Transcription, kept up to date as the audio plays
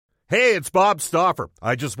Hey, it's Bob Stauffer.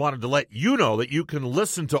 I just wanted to let you know that you can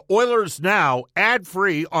listen to Oilers Now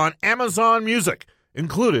ad-free on Amazon Music,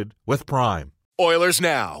 included with Prime. Oilers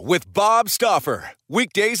Now with Bob Stauffer.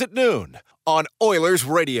 Weekdays at noon on Oilers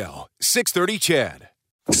Radio, 630 CHED.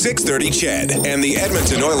 630 CHED and the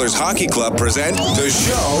Edmonton Oilers Hockey Club present the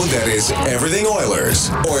show that is everything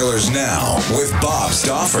Oilers. Oilers Now with Bob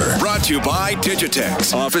Stauffer. Brought to you by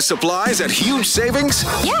Digitex. Office supplies at huge savings?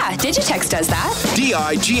 Yeah, Digitex does that.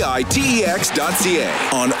 digitex.ca.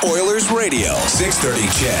 On Oilers Radio, 630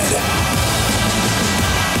 CHED.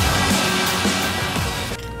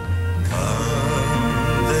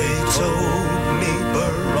 They told me,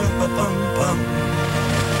 bum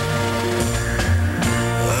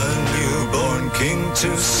a newborn king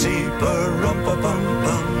to see, bum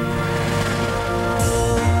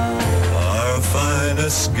our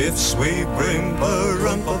finest gifts we bring, bum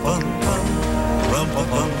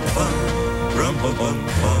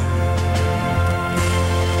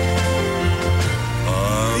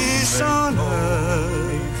peace on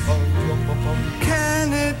earth,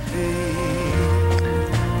 can it be?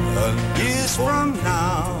 Years from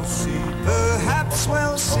now, perhaps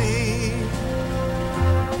we'll see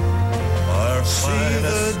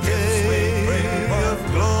the day of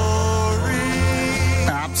glory.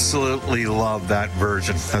 Absolutely love that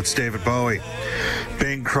version. That's David Bowie.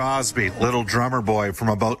 Bing Crosby, Little Drummer Boy from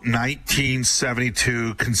about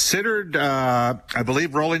 1972. Considered, I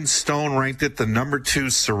believe Rolling Stone ranked it the number 2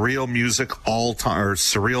 surreal music all-time, or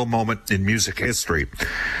surreal moment in music history.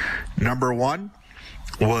 Number 1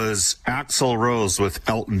 was Axl Rose with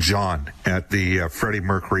Elton John at the Freddie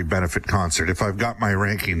Mercury benefit concert, if I've got my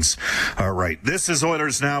rankings right. This is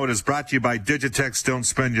Oilers Now. It is brought to you by Digitex. Don't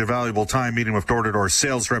spend your valuable time meeting with door-to-door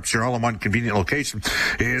sales reps. Your all-in-one convenient location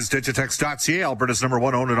is Digitex.ca, Alberta's number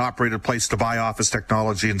 1 owned and operated place to buy office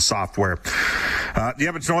technology and software. The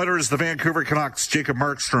Edmonton Oilers, the Vancouver Canucks, Jacob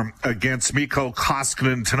Markstrom against Mikko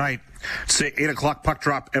Koskinen tonight. Say 8 o'clock puck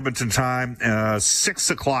drop Edmonton time, 6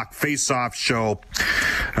 o'clock face-off show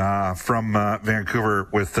from Vancouver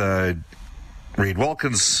with Reed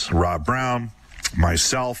Wilkins, Rob Brown,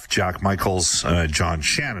 myself, Jack Michaels, John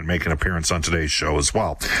Shannon make an appearance on today's show as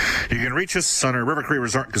well. You can reach us on our River Cree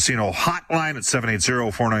Resort and Casino hotline at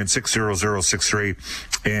 780-496-0063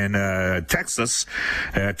 and text us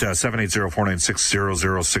at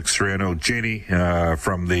 780-496-0063. I know Janie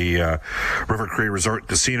from the River Cree Resort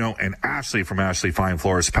Casino and Ashley from Ashley Fine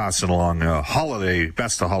Floors passing along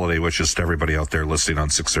best of holiday wishes to everybody out there listening on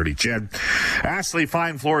 630 CHED. Ashley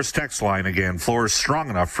Fine Floors text line again, floors strong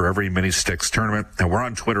enough for every mini sticks tournament. And we're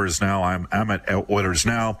on Twitter as now. I'm at Oilers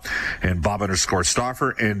Now and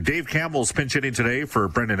Bob_Stauffer. And Dave Campbell's pinch hitting today for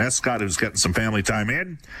Brendan Escott, who's getting some family time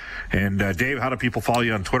in. And Dave, how do people follow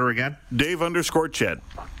you on Twitter again? Dave_Ched.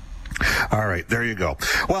 All right, there you go.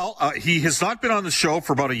 Well, he has not been on the show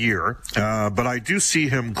for about a year, but I do see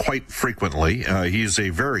him quite frequently. He's a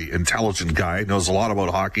very intelligent guy, knows a lot about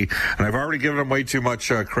hockey, and I've already given him way too much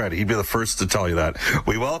credit. He'd be the first to tell you that.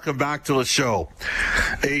 We welcome back to the show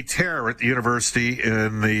a terror at the university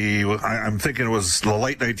in I'm thinking it was the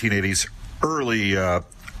late 1980s, late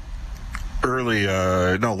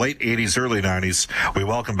 80s, early 90s. We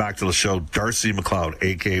welcome back to the show Darcy McLeod,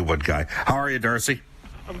 a.k.a. Wood Guy. How are you, Darcy?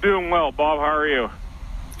 I'm doing well, Bob. How are you?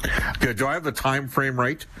 Good. Do I have the time frame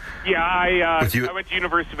right? Yeah, I went to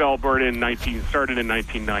University of Alberta started in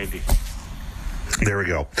 1990. There we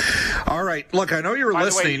go. All right. Look, I know you were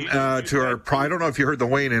listening to our. I don't know if you heard the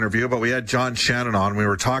Wayne interview, but we had John Shannon on. We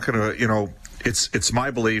were talking to, it's my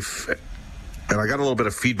belief, and I got a little bit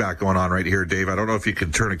of feedback going on right here, Dave. I don't know if you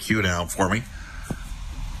could turn a cue down for me.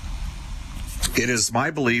 It is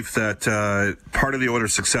my belief that part of the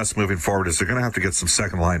Oilers' success moving forward is they're going to have to get some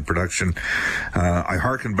second-line production. I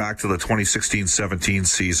hearken back to the 2016-17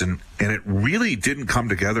 season, and it really didn't come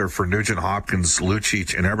together for Nugent Hopkins,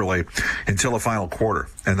 Lucic, and Eberle until the final quarter.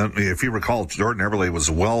 And then, if you recall, Jordan Eberle was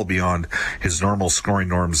well beyond his normal scoring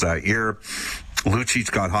norms that year.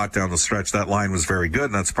 Lucic got hot down the stretch. That line was very good,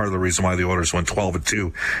 and that's part of the reason why the Oilers went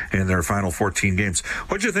 12-2 in their final 14 games.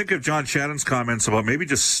 What did you think of John Shannon's comments about maybe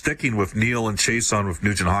just sticking with Neil and Chase on with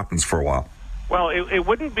Nugent Hopkins for a while? Well, it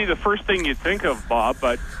wouldn't be the first thing you'd think of, Bob,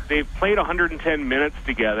 but they've played 110 minutes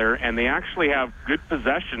together, and they actually have good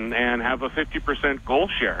possession and have a 50% goal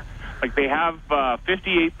share. Like, they have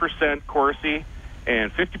 58% Corsi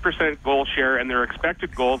and 50% goal share, and their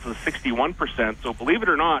expected goals is 61%. So believe it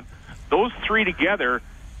or not, those three together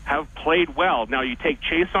have played well. Now, you take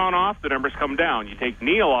Chason off, the numbers come down. You take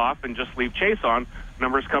Neil off and just leave Chase on,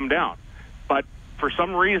 numbers come down. But for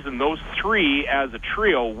some reason, those three as a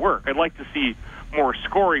trio work. I'd like to see more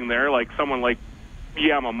scoring there, like someone like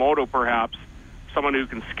Yamamoto perhaps someone who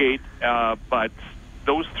can skate, but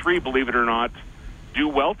those three, believe it or not, do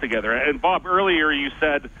well together. And Bob, earlier you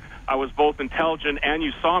said I was both intelligent and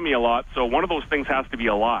you saw me a lot, so one of those things has to be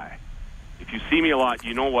a lie. If you see me a lot,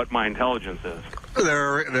 you know what my intelligence is.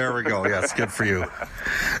 There we go. Yes, good for you.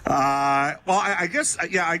 I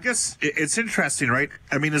guess it's interesting, right?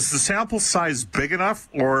 I mean, is the sample size big enough,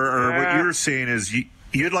 or what you're saying is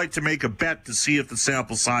you'd like to make a bet to see if the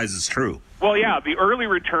sample size is true? Well, yeah, the early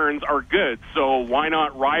returns are good, so why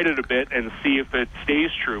not ride it a bit and see if it stays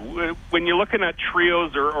true? When you're looking at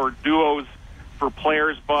trios or duos for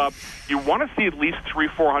players, Bob, you want to see at least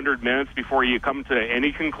 300-400 minutes before you come to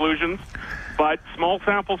any conclusions. But small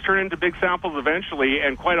samples turn into big samples eventually,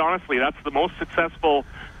 and quite honestly, that's the most successful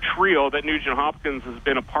trio that Nugent Hopkins has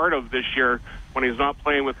been a part of this year when he's not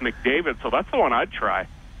playing with McDavid, so that's the one I'd try.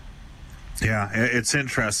 Yeah, it's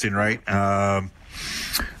interesting, right?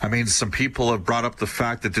 I mean, some people have brought up the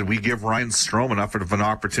fact that did we give Ryan Strome enough of an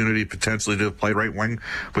opportunity potentially to play right wing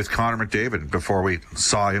with Connor McDavid before we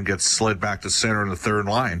saw him get slid back to center in the third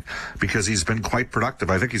line, because he's been quite productive.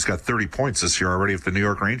 I think he's got 30 points this year already with the New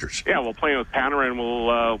York Rangers. Yeah, well, playing with Panarin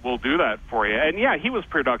will do that for you. And yeah, he was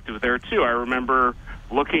productive there too. I remember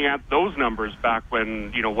looking at those numbers back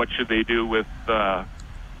when, what should they do with the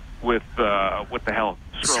hell?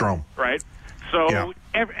 Strome, right? So yeah.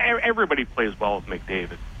 Everybody plays well with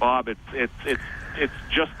McDavid. Bob, it's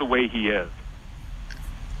just the way he is.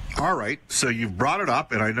 All right, so you've brought it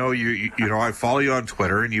up, and I know you know I follow you on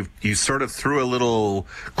Twitter, and you sort of threw a little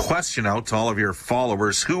question out to all of your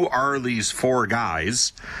followers. Who are these four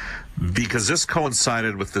guys? Because this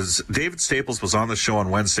coincided with this. David Staples was on the show on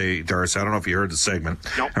Wednesday, Darcy. I don't know if you heard the segment.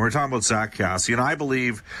 Nope. And we're talking about Zach Kassian. And I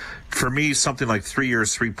believe, for me, something like 3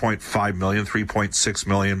 years, $3.5 million, $3.6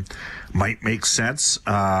 million might make sense.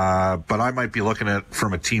 But I might be looking at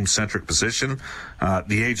from a team-centric position.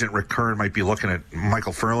 The agent, Rick Kern, might be looking at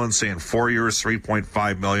Michael Ferland saying 4 years,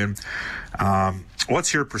 $3.5 million.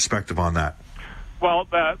 What's your perspective on that? Well,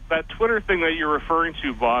 that Twitter thing that you're referring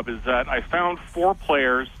to, Bob, is that I found four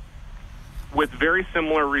players with very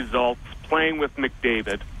similar results playing with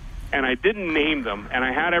McDavid, and I didn't name them, and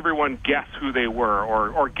I had everyone guess who they were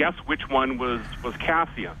or guess which one was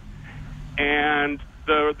Kassian. And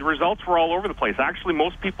the results were all over the place. Actually,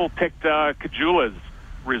 most people picked Kajula's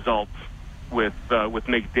results with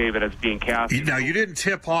McDavid as being Kassian. Now, you didn't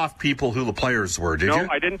tip off people who the players were, did you? No,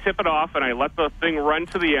 I didn't tip it off, and I let the thing run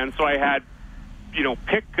to the end, so I had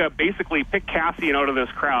pick Kassian out of this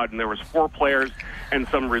crowd, and there was four players and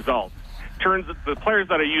some results. The players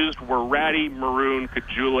that I used were Ratty, Maroon,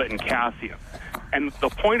 Kajula, and Kassian. And the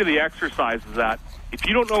point of the exercise is that if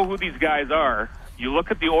you don't know who these guys are, you look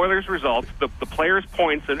at the Oilers' results, the players'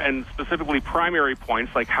 points, and specifically primary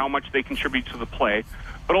points, like how much they contribute to the play,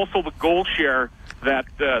 but also the goal share that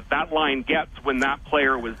that line gets when that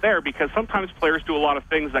player was there, because sometimes players do a lot of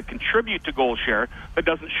things that contribute to goal share that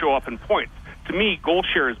doesn't show up in points. To me, goal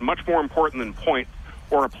share is much more important than points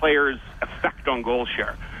or a player's effect on goal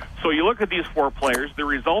share. So you look at these four players, the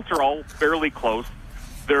results are all fairly close.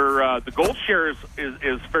 The goal share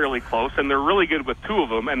is fairly close, and they're really good with two of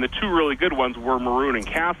them, and the two really good ones were Maroon and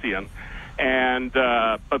Kassian. And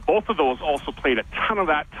but both of those also played a ton of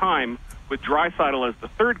that time with Draisaitl as the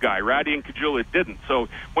third guy. Ratty and Kajula didn't. So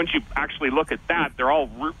once you actually look at that, they're all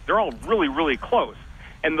really, really close.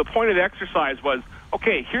 And the point of the exercise was,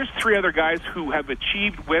 okay, here's three other guys who have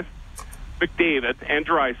achieved with McDavid and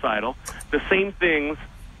Draisaitl the same things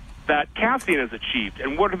that Kassian has achieved.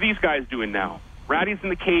 And what are these guys doing now? Ratty's in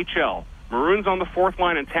the KHL. Maroon's on the fourth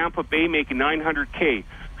line in Tampa Bay making $900K.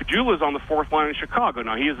 Kajula's on the fourth line in Chicago.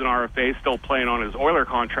 Now, he is an RFA, still playing on his Oiler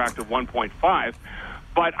contract of 1.5.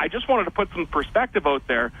 But I just wanted to put some perspective out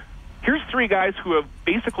there. Here's three guys who have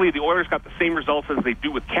basically, the Oilers got the same results as they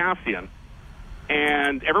do with Kassian.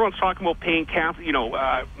 And everyone's talking about paying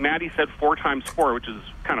Kassian. Maddie said 4 times 4, which is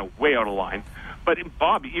kind of way out of line. But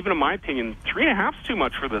Bob, even in my opinion, 3.5 is too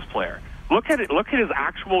much for this player. Look at it. Look at his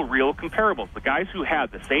actual real comparables. The guys who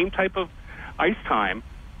had the same type of ice time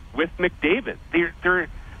with McDavid. They're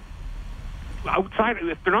outside.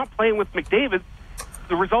 If they're not playing with McDavid,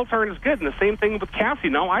 the results aren't as good. And the same thing with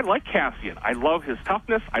Kassian. Now, I like Kassian. I love his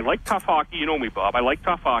toughness. I like tough hockey. You know me, Bob. I like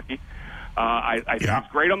tough hockey. I think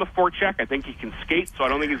he's great on the forecheck. I think he can skate, so I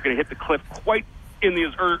don't think he's going to hit the cliff quite in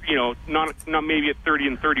these, not maybe at 30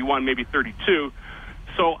 and 31, maybe 32.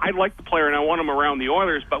 So I like the player, and I want him around the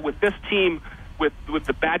Oilers. But with this team, with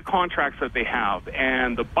the bad contracts that they have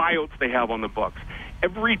and the buyouts they have on the books,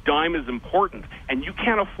 every dime is important, and you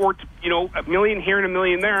can't afford to, $1 million here and $1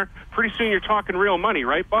 million there. Pretty soon you're talking real money,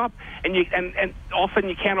 right, Bob? And all of a sudden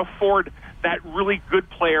you can't afford that really good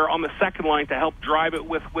player on the second line to help drive it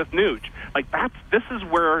with Nuge. Like this is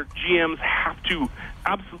where GMs have to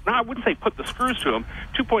absolutely. I wouldn't say put the screws to him.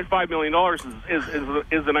 $2.5 million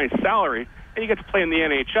is a nice salary, and you get to play in the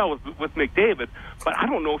NHL with McDavid. But I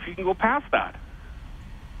don't know if you can go past that.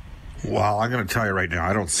 Well, I'm going to tell you right now,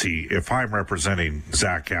 I don't see, if I'm representing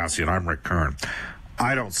Zach Kassian, I'm Rick Kern,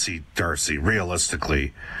 I don't see Darcy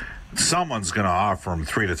realistically. Someone's going to offer him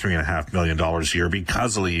 $3 to $3.5 million a year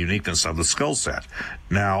because of the uniqueness of the skill set.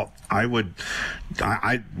 Now,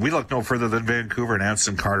 we look no further than Vancouver and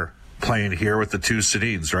Anson Carter playing here with the two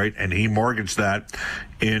Sedins, right? And he mortgaged that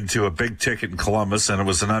into a big ticket in Columbus, and it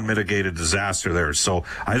was an unmitigated disaster there. So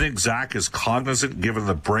I think Zach is cognizant, given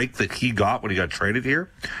the break that he got when he got traded here,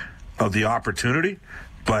 of the opportunity.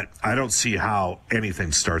 But I don't see how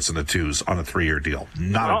anything starts in the twos on a 3-year deal.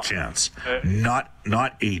 Not a chance. Not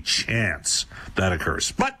a chance that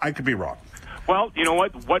occurs. But I could be wrong. Well, you know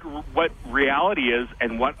what reality is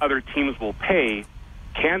and what other teams will pay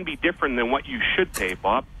can be different than what you should pay,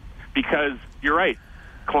 Bob. Because you're right.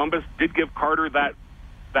 Columbus did give Carter that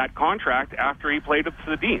contract after he played with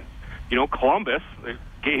the Sedins. You know, Columbus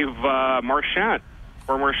gave Marchand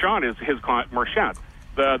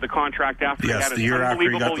the contract after he had an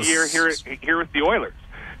unbelievable year here with the Oilers.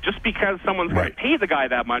 Just because someone's going to pay the guy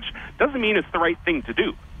that much doesn't mean it's the right thing to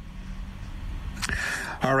do.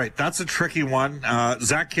 All right, that's a tricky one.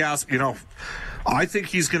 Zach Kass, I think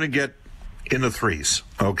he's going to get in the threes,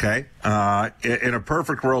 okay? In a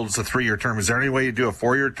perfect world, it's a 3-year term. Is there any way you do a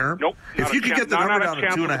 4-year term? Nope. If you could get the number down to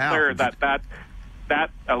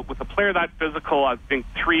 2.5. With a player that physical, I think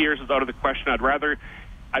 3 years is out of the question. I'd rather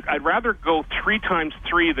go 3 times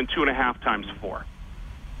 3 than 2.5 times 4. Does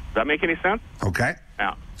that make any sense? Okay.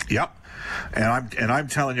 Yeah. Yep. And I'm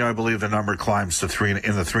telling you, I believe the number climbs to 3 in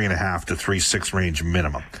the 3.5 to 3.6 range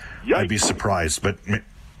minimum. Yikes. I'd be surprised, but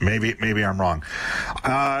maybe I'm wrong.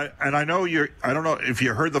 And I know I don't know if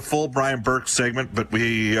you heard the full Brian Burke segment, but I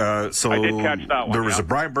did catch that one. There was a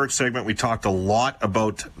Brian Burke segment. We talked a lot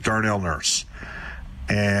about Darnell Nurse,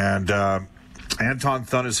 and Anton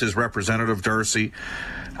Thun is his representative, Darcy.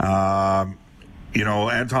 Anton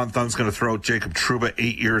Thun's going to throw out Jacob Trouba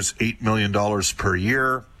 8 years, $8 million per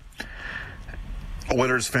year.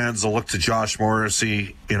 Oilers fans will look to Josh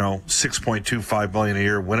Morrissey, $6.25 million a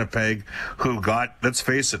year. Winnipeg, who got, let's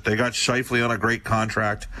face it, they got Scheifele on a great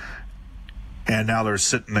contract, and now they're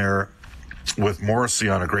sitting there with Morrissey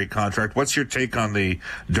on a great contract. What's your take on the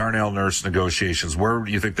Darnell Nurse negotiations? Where do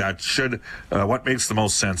you think that what makes the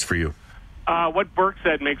most sense for you? What Burke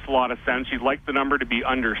said makes a lot of sense. You'd like the number to be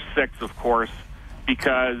under 6, of course,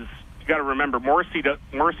 because you got to remember Morrissey's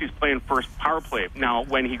playing first power play. Now,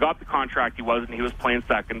 when he got the contract, he wasn't. He was playing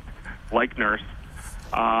second, like Nurse.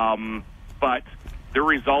 But their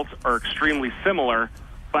results are extremely similar.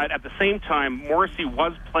 But at the same time, Morrissey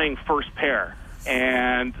was playing first pair.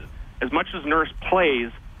 And as much as Nurse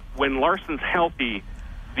plays, when Larson's healthy,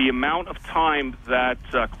 the amount of time that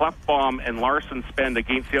Klefbom and Larson spend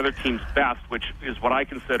against the other team's best, which is what I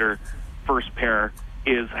consider first pair,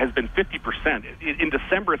 has been 50%. In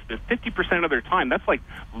December, it's been 50% of their time. That's like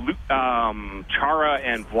Chara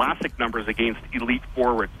and Vlasic numbers against elite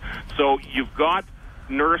forwards. So you've got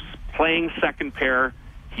Nurse playing second pair.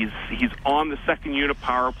 He's on the second unit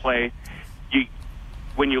power play.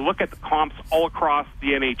 When you look at the comps all across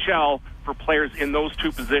the NHL for players in those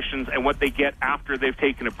two positions and what they get after they've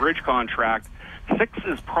taken a bridge contract, 6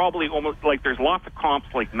 is probably almost like there's lots of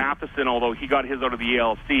comps like Matheson, although he got his out of the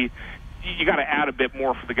ELC. You got to add a bit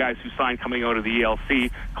more for the guys who signed coming out of the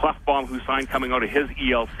ELC. Klefbom, who signed coming out of his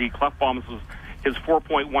ELC. Klefbom's his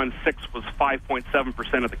 4.16 was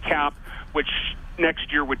 5.7% of the cap, which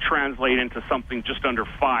next year would translate into something just under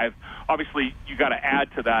 5. Obviously, you got to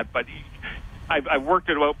add to that, but I've worked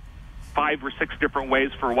at about 5 or 6 different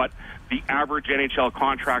ways for what the average NHL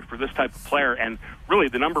contract for this type of player, and really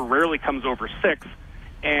the number rarely comes over 6.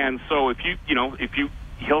 And so if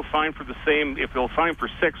he'll sign for the same, if he'll sign for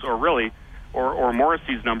 6 or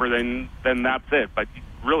Morrissey's number, then that's it. But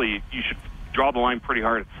really, you should draw the line pretty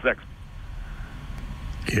hard at 6.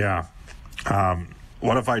 Yeah.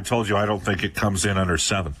 What if I told you I don't think it comes in under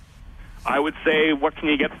 7? I would say, what can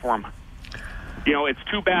you get for him? It's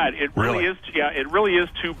too bad. It really is. Yeah, it really is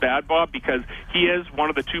too bad, Bob, because he is one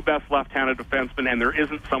of the 2 best left-handed defensemen, and there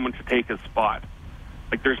isn't someone to take his spot.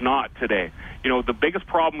 Like, there's not today. The biggest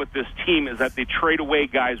problem with this team is that they trade away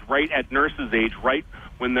guys right at Nurse's age, right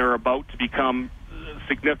when they're about to become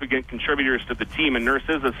significant contributors to the team, and Nurse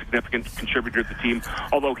is a significant contributor to the team,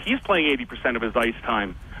 although he's playing 80% of his ice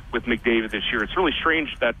time with McDavid this year. It's really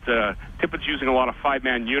strange that Tippett's using a lot of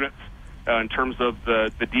 5-man units in terms of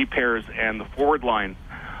the D pairs and the forward line.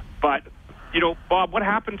 But Bob, what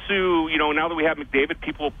happened to, now that we have McDavid,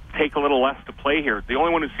 people take a little less to play here. The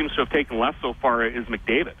only one who seems to have taken less so far is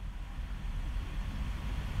McDavid.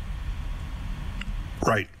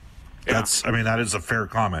 Right. Yeah. That is a fair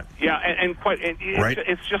comment. Yeah,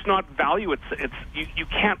 it's just not value. You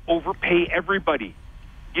can't overpay everybody.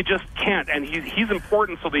 You just can't. And he's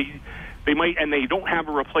important, so they might, and they don't have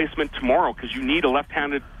a replacement tomorrow because you need a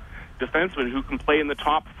left-handed defenseman who can play in the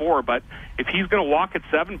top 4. But if he's going to walk at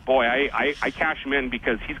 7, boy, I cash him in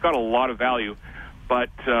because he's got a lot of value. But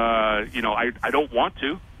I don't want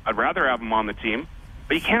to. I'd rather have him on the team.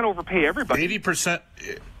 But you can't overpay everybody. 80%.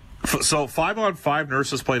 So 5-on-5,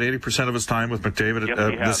 Nurse has played 80% of his time with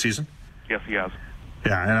McDavid this season? Yes, he has.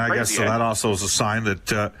 Yeah, and I guess so that also is a sign that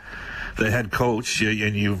the head coach,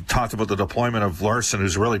 and you've talked about the deployment of Larson,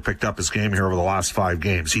 who's really picked up his game here over the last 5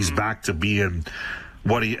 games. He's back to being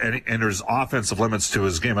what and there's offensive limits to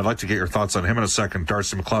his game. I'd like to get your thoughts on him in a second,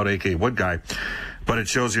 Darcy McLeod, a.k.a. Wood Guy. But it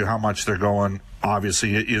shows you how much they're going,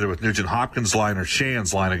 obviously, either with Nugent Hopkins' line or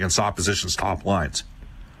Sheahan's line against opposition's top lines.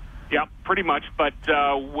 Yeah, pretty much. But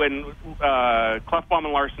when Klefbom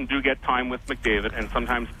and Larson do get time with McDavid, and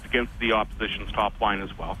sometimes it's against the opposition's top line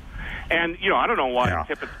as well. And, I don't know why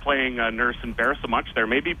Tippett's playing Nurse and Bear so much there.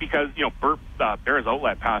 Maybe because, Bear's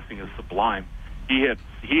outlet passing is sublime. He hits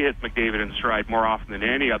McDavid in stride more often than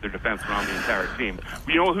any other defenseman on the entire team.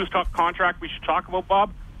 You know whose top contract we should talk about,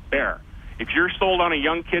 Bob? Bear. If you're sold on a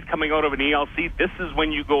young kid coming out of an ELC, this is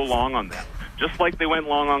when you go long on them. Just like they went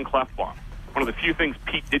long on Klefbom. One of the few things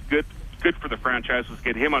Pete did good for the franchise was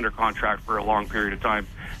get him under contract for a long period of time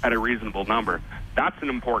at a reasonable number. That's an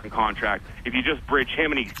important contract. If you just bridge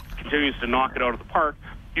him and he continues to knock it out of the park,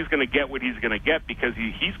 he's going to get what he's going to get because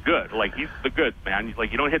he's good. Like, he's the good, man.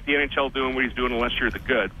 Like, you don't hit the NHL doing what he's doing unless you're the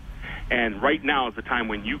good. And right now is the time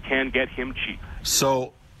when you can get him cheap.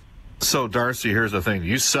 So Darcy, here's the thing.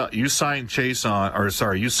 You signed you signed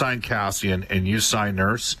Cassian and you signed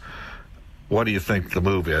Nurse. What do you think the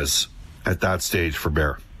move is at that stage for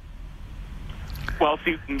Bear? Well,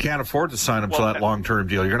 see, can't afford to sign him to that long-term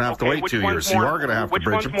deal. You're going to have to wait 2 years. So you are going to have to bridge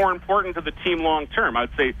him. Which one's more important to the team long-term? I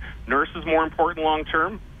would say Nurse is more important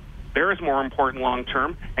long-term. Bear is more important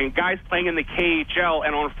long-term. And guys playing in the KHL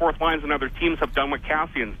and on fourth lines and other teams have done what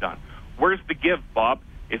Cassian's done. Where's the give, Bob?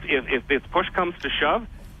 If push comes to shove,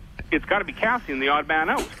 it's got to be Cassian, the odd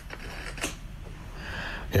man out.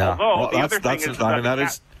 Yeah. Although, the other thing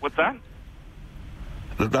is... What's that?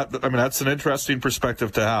 That's an interesting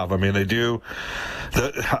perspective to have. They do.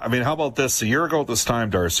 How about this? A year ago at this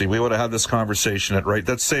time, Darcy, we would have had this conversation at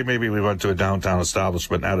let's say maybe we went to a downtown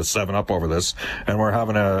establishment and had a 7-Up over this, and we're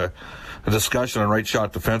having a discussion on right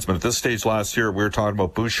shot defensemen. At this stage last year, we were talking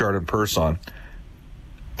about Bouchard and Persson,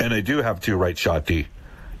 and they do have 2 right shot D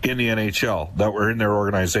in the NHL that were in their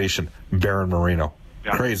organization, Bear and Marino.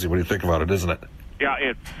 Yeah. Crazy when you think about it, isn't it?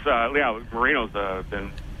 Yeah, Marino's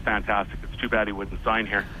been fantastic. It's too bad he wouldn't sign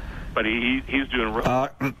here, but he's doing.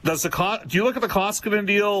 Do you look at the Koskinen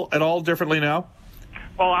deal at all differently now?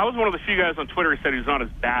 Well, I was one of the few guys on Twitter who said he's not as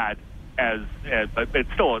bad as but it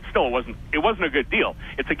still wasn't a good deal.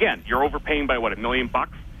 It's again, you're overpaying by $1 million, and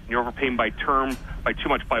you're overpaying by term by too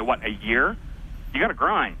much by a year. You got to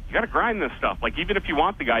grind. You got to grind this stuff. Like, even if you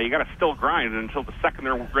want the guy, you got to still grind until the second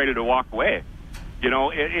they're ready to walk away.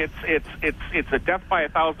 It's a death by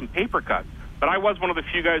 1,000 paper cuts. But I was one of the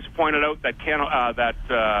few guys who pointed out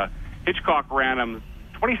that Hitchcock ran him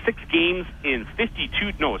 26 games in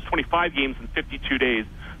 25 games in 52 days,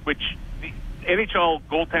 which the NHL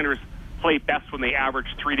goaltenders play best when they average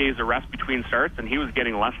 3 days of rest between starts, and he was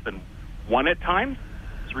getting less than 1 at times.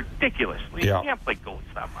 It's ridiculous. You can't play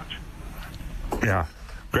goalies that much. Yeah.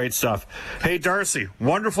 Great stuff. Hey, Darcy,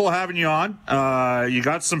 wonderful having you on. You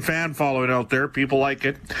got some fan following out there. People like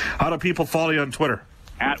it. How do people follow you on Twitter?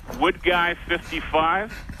 At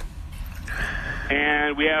WoodGuy55.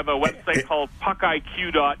 And we have a website called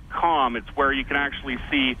PuckIQ.com. It's where you can actually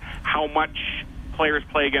see how much players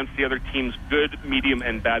play against the other team's good, medium,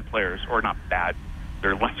 and bad players. Or not bad.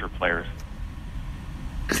 They're lesser players.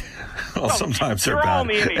 Well, sometimes they're bad. They're all in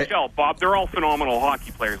the NHL, Bob. They're all phenomenal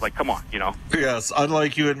hockey players. Like, come on, Yes,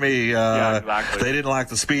 unlike you and me. Yeah, exactly. They didn't lack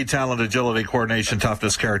the speed, talent, agility, coordination,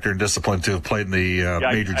 toughness, character, and discipline to have played in the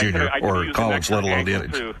major, junior, or college, let alone the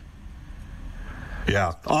NHL.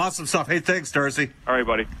 Yeah, awesome stuff. Hey, thanks, Darcy. All right,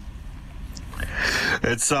 buddy.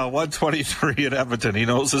 It's 1:23 in Edmonton. He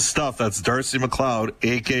knows his stuff. That's Darcy McLeod,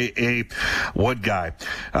 a.k.a. Wood Guy.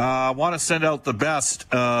 I want to send out the best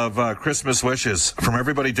of Christmas wishes from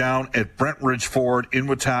everybody down at Brentridge Ford in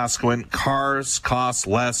Wetaskiwin. Cars cost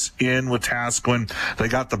less in Wetaskiwin. They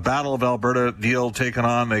got the Battle of Alberta deal taken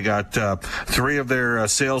on. They got 3 of their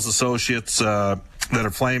sales associates that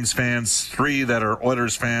are Flames fans, 3 that are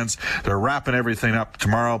Oilers fans. They're wrapping everything up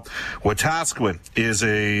tomorrow. Wetaskiwin is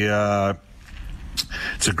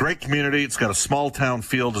it's a great community. It's got a small town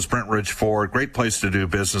feel, as Brent Ridge Ford. Great place to do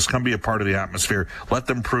business. Come be a part of the atmosphere. Let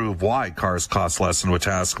them prove why cars cost less in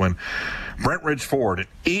Wetaskiwin. Brent Ridge Ford, an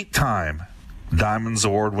 8-time Diamonds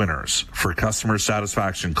Award winners. For customer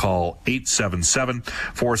satisfaction, call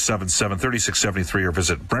 877-477-3673 or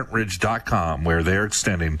visit BrentRidge.com, where they're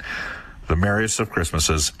extending the merriest of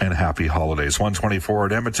Christmases and happy holidays. 124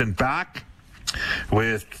 at Edmonton, back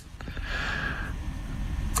with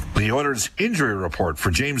the Oilers injury report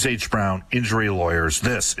for James H. Brown Injury Lawyers.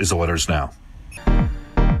 This is Oilers Now.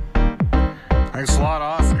 Thanks a lot,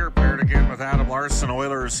 Oscar. Paired again with Adam Larson.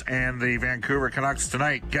 Oilers and the Vancouver Canucks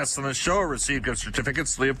tonight. Guests on the show receive gift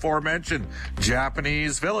certificates to the aforementioned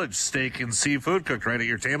Japanese Village Steak and Seafood, cooked right at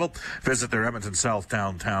your table. Visit their Edmonton South,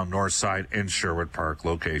 Downtown, Northside, and Sherwood Park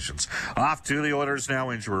locations. Off to the Oilers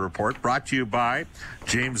Now injury report, brought to you by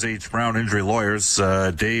James H. Brown Injury Lawyers.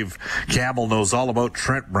 Dave Campbell knows all about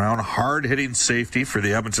Trent Brown, hard-hitting safety for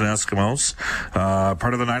the Edmonton Eskimos.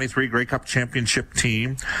 Part of the 93 Grey Cup Championship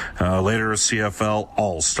team. Later a CFL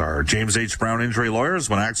All-Star. James H. Brown Injury Lawyers.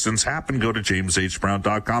 When accidents happen, go to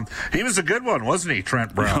jameshbrown.com. He was a good one, wasn't he,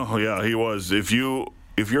 Trent Brown? Oh, yeah, he was. If you're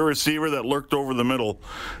a receiver that lurked over the middle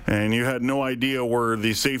and you had no idea where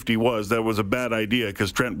the safety was, that was a bad idea,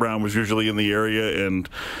 because Trent Brown was usually in the area and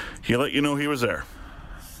he let you know he was there.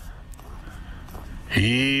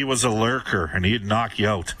 He was a lurker, and he'd knock you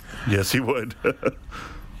out. Yes, he would.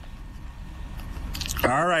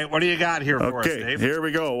 All right, what do you got here for us, Dave? Okay, here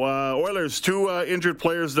we go. Oilers, 2 injured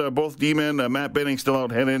players, both D-men. Matt Benning still out,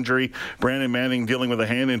 head injury. Brandon Manning dealing with a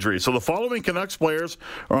hand injury. So the following Canucks players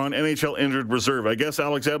are on NHL injured reserve. I guess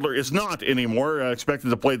Alex Edler is not anymore, expected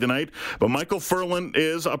to play tonight. But Michael Ferland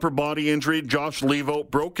is upper body injury. Josh Levo,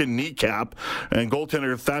 broken kneecap. And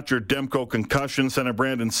goaltender Thatcher Demko, concussion. Center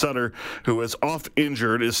Brandon Sutter, who is off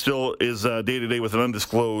injured, is day-to-day with an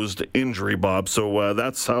undisclosed injury, Bob. So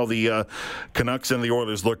that's how the Canucks and the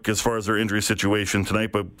Oilers look as far as their injury situation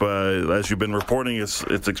tonight, but as you've been reporting,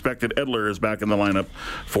 it's expected Edler is back in the lineup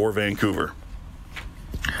for Vancouver.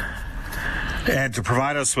 And to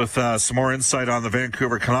provide us with some more insight on the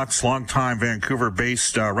Vancouver Canucks, longtime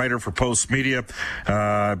Vancouver-based writer for Post Media,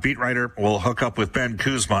 beat writer, will hook up with Ben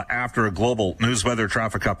Kuzma after a global news weather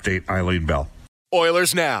traffic update. Eileen Bell.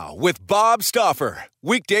 Oilers Now with Bob Stauffer.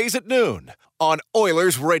 Weekdays at noon on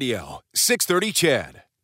Oilers Radio, 630 CHED.